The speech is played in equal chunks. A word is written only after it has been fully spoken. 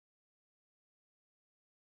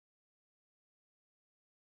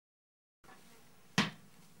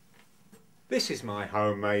This is my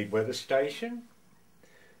homemade weather station.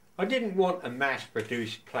 I didn't want a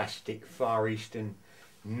mass-produced plastic Far Eastern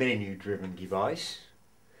menu-driven device,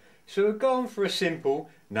 so I've gone for a simple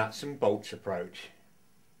nuts and bolts approach.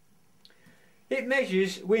 It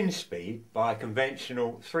measures wind speed by a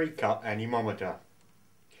conventional 3-cut anemometer,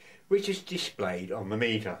 which is displayed on the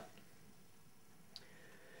meter.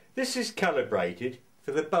 This is calibrated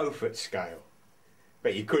for the Beaufort scale,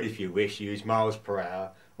 but you could, if you wish, use miles per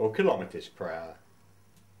hour or kilometres per hour.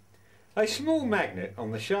 A small magnet on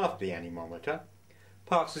the shaft of the anemometer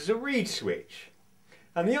passes a reed switch,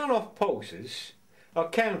 and the on-off pulses are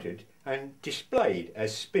counted and displayed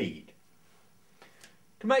as speed.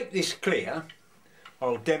 To make this clear,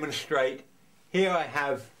 I'll demonstrate. Here I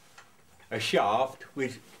have a shaft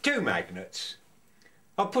with 2 magnets.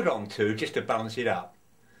 I'll put on 2 just to balance it up.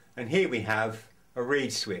 And here we have a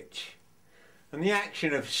reed switch. And the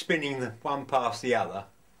action of spinning the one past the other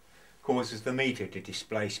causes the meter to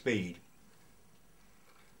display speed.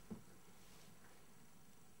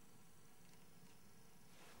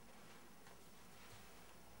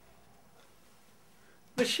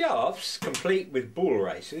 The shafts, complete with bull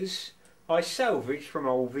races, I salvaged from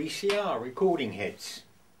old VCR recording heads.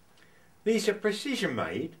 These are precision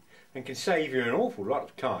made and can save you an awful lot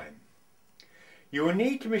of time. You will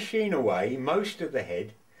need to machine away most of the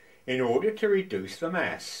head in order to reduce the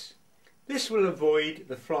mass. This will avoid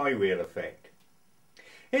the flywheel effect.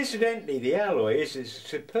 Incidentally, the alloy is of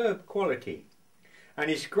superb quality and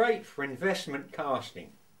is great for investment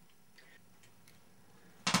casting.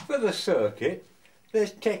 For the circuit,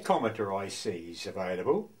 there's tachometer ICs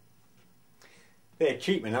available. They're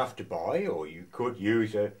cheap enough to buy, or you could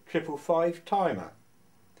use a 555 timer.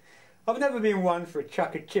 I've never been one for a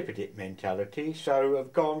chuck a chip at it mentality, so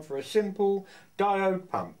I've gone for a simple diode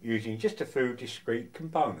pump using just a few discrete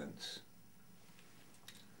components.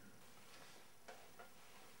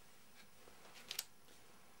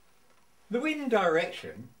 The wind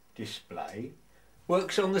direction display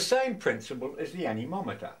works on the same principle as the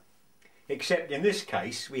anemometer, except in this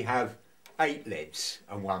case we have 8 LEDs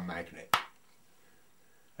and 1 magnet.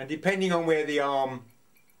 And depending on where the arm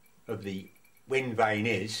of the wind vane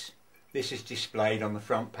is, this is displayed on the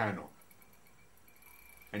front panel.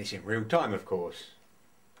 And it's in real time, of course.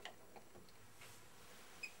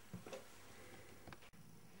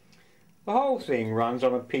 The whole thing runs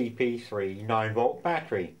on a PP3 9-volt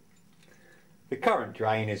battery. The current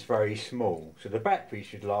drain is very small, so the battery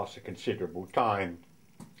should last a considerable time.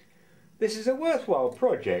 This is a worthwhile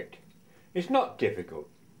project. It's not difficult.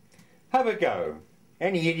 Have a go.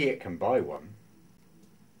 Any idiot can buy one.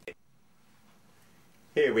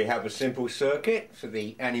 Here we have a simple circuit for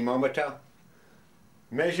the anemometer.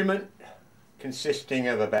 Measurement consisting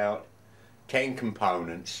of about 10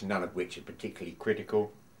 components, none of which are particularly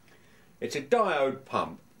critical. It's a diode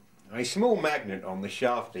pump. A small magnet on the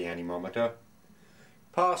shaft of the anemometer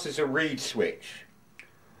passes a reed switch,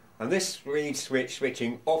 and this reed switch,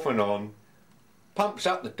 switching off and on, pumps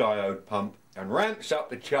up the diode pump and ramps up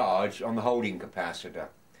the charge on the holding capacitor.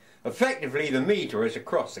 Effectively, the meter is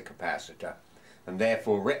across the capacitor and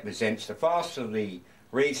therefore represents the faster the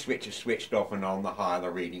reed switch is switched off and on, the higher the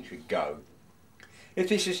reading should go. If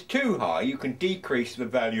this is too high, you can decrease the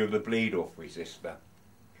value of the bleed-off resistor,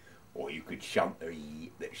 or you could shunt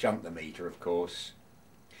the meter, of course.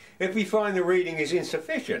 If we find the reading is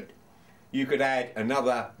insufficient, you could add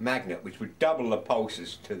another magnet which would double the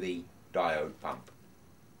pulses to the diode pump.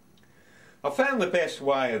 I found the best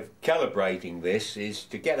way of calibrating this is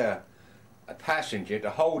to get a passenger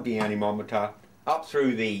to hold the anemometer up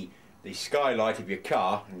through the skylight of your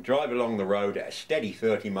car and drive along the road at a steady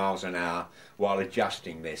 30 miles an hour while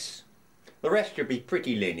adjusting this. The rest should be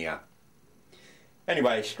pretty linear.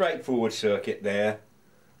 Anyway, straightforward circuit there,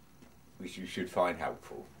 which you should find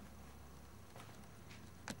helpful.